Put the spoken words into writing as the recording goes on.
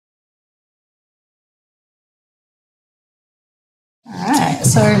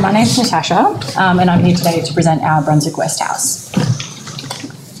So my name's Natasha, and I'm here today to present our Brunswick West house.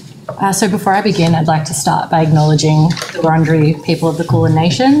 So before I begin, I'd like to start by acknowledging the Wurundjeri people of the Kulin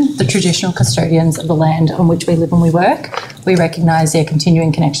Nation, the traditional custodians of the land on which we live and we work. We recognise their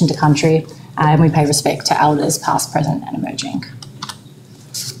continuing connection to country, and we pay respect to elders past, present and emerging.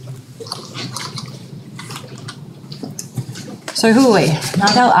 So who are we?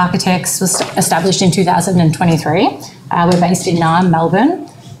 NARDEL Architects was established in 2023. We're based in Naarm, Melbourne,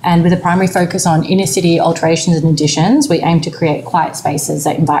 and with a primary focus on inner city alterations and additions, we aim to create quiet spaces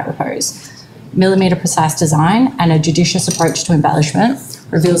that invite repose. Millimetre precise design and a judicious approach to embellishment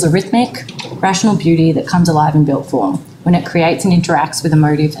reveals a rhythmic, rational beauty that comes alive in built form when it creates and interacts with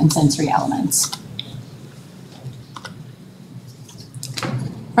emotive and sensory elements.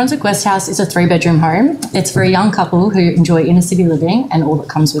 Brunswick West House is a 3-bedroom home. It's for a young couple who enjoy inner city living and all that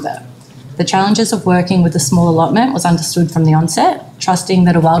comes with it. The challenges of working with a small allotment was understood from the onset, trusting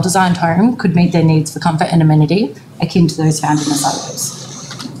that a well-designed home could meet their needs for comfort and amenity, akin to those found in the suburbs.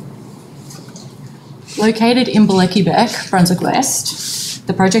 Located in Baleki Beck, Brunswick West,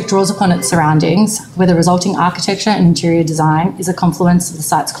 the project draws upon its surroundings, where the resulting architecture and interior design is a confluence of the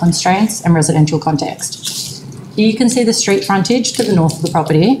site's constraints and residential context. Here you can see the street frontage to the north of the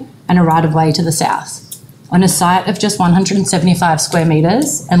property and a right-of-way to the south. On a site of just 175 square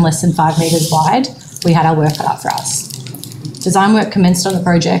metres and less than 5 metres wide, we had our work cut out for us. Design work commenced on the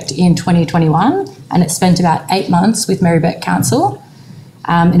project in 2021 and it spent about 8 months with Marybeck Council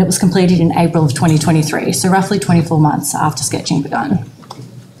and it was completed in April of 2023, so roughly 24 months after sketching begun.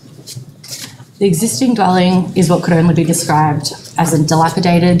 The existing dwelling is what could only be described as a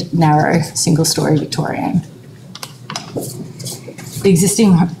dilapidated, narrow, single-storey Victorian. The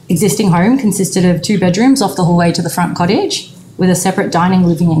existing home consisted of 2 bedrooms off the hallway to the front cottage with a separate dining,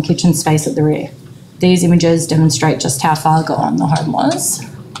 living and kitchen space at the rear. These images demonstrate just how far gone the home was.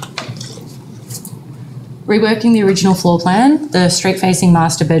 Reworking the original floor plan, the street-facing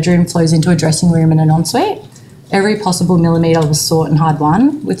master bedroom flows into a dressing room and an ensuite. Every possible millimetre was sought and hard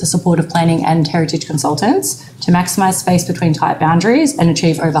won with the support of planning and heritage consultants to maximise space between tight boundaries and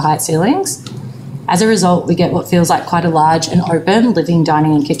achieve over-height ceilings. As a result, we get what feels like quite a large and open living,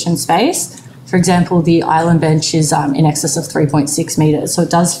 dining and kitchen space. For example, the island bench is in excess of 3.6 metres, so it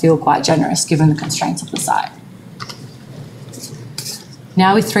does feel quite generous given the constraints of the site.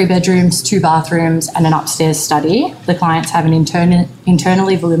 Now with 3 bedrooms, 2 bathrooms and an upstairs study, the clients have an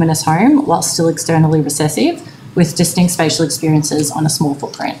internally voluminous home while still externally recessive with distinct spatial experiences on a small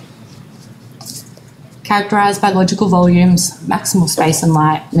footprint. Characterised by logical volumes, maximal space and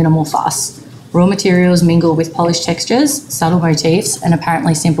light, minimal fuss. Raw materials mingle with polished textures, subtle motifs, and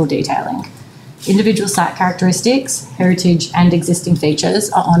apparently simple detailing. Individual site characteristics, heritage, and existing features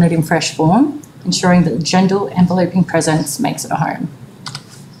are honoured in fresh form, ensuring that the gentle, enveloping presence makes it a home.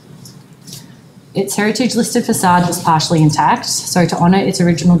 Its heritage-listed facade was partially intact, so to honour its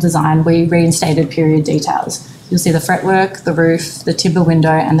original design, we reinstated period details. You'll see the fretwork, the roof, the timber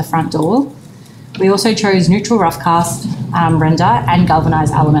window, and the front door. We also chose neutral roughcast render and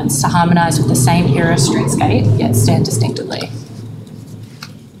galvanised elements to harmonise with the same era streetscape, yet stand distinctively.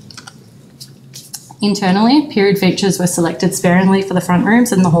 Internally, period features were selected sparingly for the front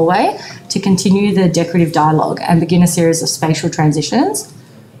rooms and the hallway to continue the decorative dialogue and begin a series of spatial transitions.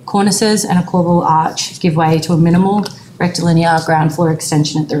 Cornices and a corbel arch give way to a minimal rectilinear ground floor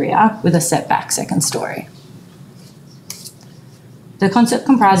extension at the rear with a setback second storey. The concept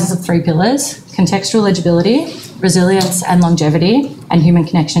comprises of 3 pillars: contextual legibility, resilience and longevity, and human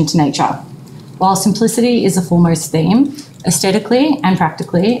connection to nature. While simplicity is the foremost theme, aesthetically and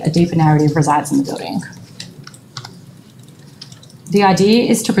practically, a deeper narrative resides in the building. The idea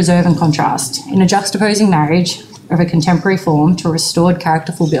is to preserve and contrast in a juxtaposing marriage of a contemporary form to a restored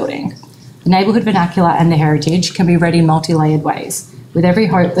characterful building. The neighbourhood vernacular and the heritage can be read in multi-layered ways, with every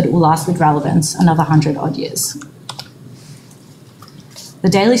hope that it will last with relevance another 100-odd years. The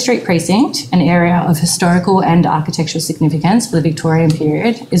Daly Street precinct, an area of historical and architectural significance for the Victorian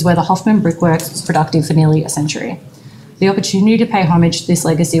period, is where the Hoffman brickwork was productive for nearly a century. The opportunity to pay homage to this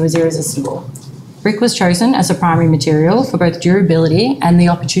legacy was irresistible. Brick was chosen as a primary material for both durability and the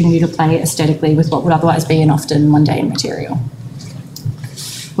opportunity to play aesthetically with what would otherwise be an often mundane material.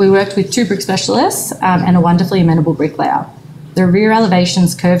 We worked with 2 brick specialists and a wonderfully amenable bricklayer. The rear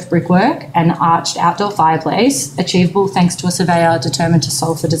elevation's curved brickwork and arched outdoor fireplace, achievable thanks to a surveyor determined to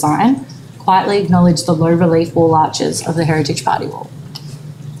solve for design, quietly acknowledged the low relief wall arches of the heritage party wall.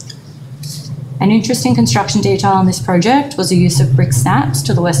 An interesting construction detail on this project was the use of brick snaps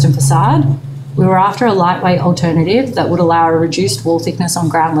to the western facade. We were after a lightweight alternative that would allow a reduced wall thickness on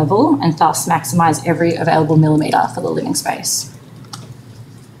ground level and thus maximise every available millimetre for the living space.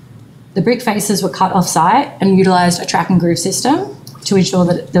 The brick faces were cut off-site and utilised a track and groove system to ensure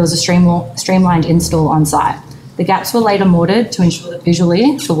that there was a streamlined install on site. The gaps were later mortared to ensure that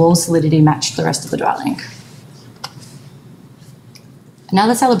visually the wall solidity matched the rest of the dwelling.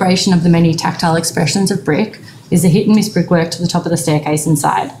 Another celebration of the many tactile expressions of brick is the hit and miss brickwork to the top of the staircase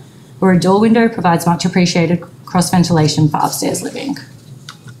inside, where a door window provides much appreciated cross ventilation for upstairs living.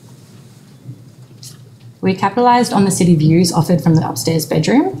 We capitalised on the city views offered from the upstairs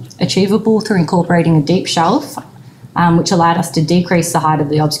bedroom, achievable through incorporating a deep shelf, which allowed us to decrease the height of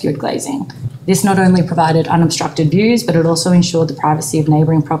the obscured glazing. This not only provided unobstructed views, but it also ensured the privacy of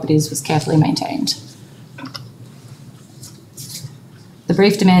neighbouring properties was carefully maintained. The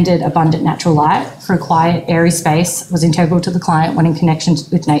brief demanded abundant natural light for a quiet, airy space was integral to the client wanting connection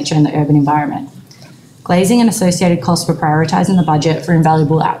with nature and the urban environment. Glazing and associated costs were prioritised in the budget for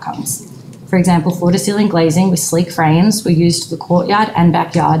invaluable outcomes. For example, floor-to-ceiling glazing with sleek frames were used to the courtyard and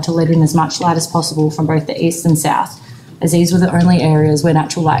backyard to let in as much light as possible from both the east and south, as these were the only areas where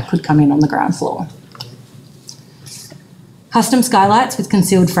natural light could come in on the ground floor. Custom skylights with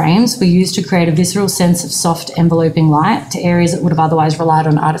concealed frames were used to create a visceral sense of soft enveloping light to areas that would have otherwise relied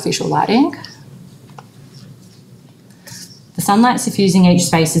on artificial lighting. The sunlight suffusing each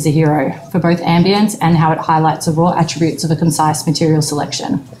space is a hero for both ambience and how it highlights the raw attributes of a concise material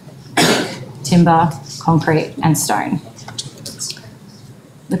selection: timber, concrete, and stone.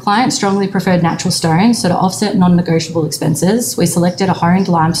 The client strongly preferred natural stone, so to offset non-negotiable expenses, we selected a honed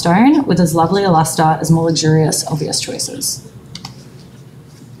limestone with as lovely a lustre as more luxurious, obvious choices.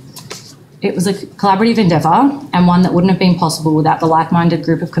 It was a collaborative endeavour and one that wouldn't have been possible without the like-minded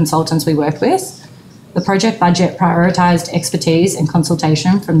group of consultants we worked with. The project budget prioritised expertise and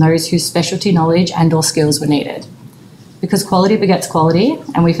consultation from those whose specialty knowledge and/or skills were needed, because quality begets quality,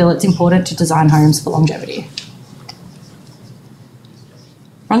 and we feel it's important to design homes for longevity.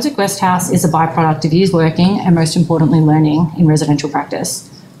 Brunswick West House is a byproduct of years working and, most importantly, learning in residential practice.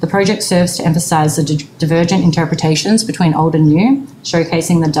 The project serves to emphasise the divergent interpretations between old and new,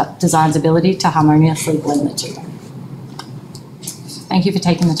 showcasing the design's ability to harmoniously blend the two. Thank you for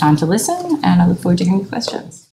taking the time to listen, and I look forward to hearing your questions.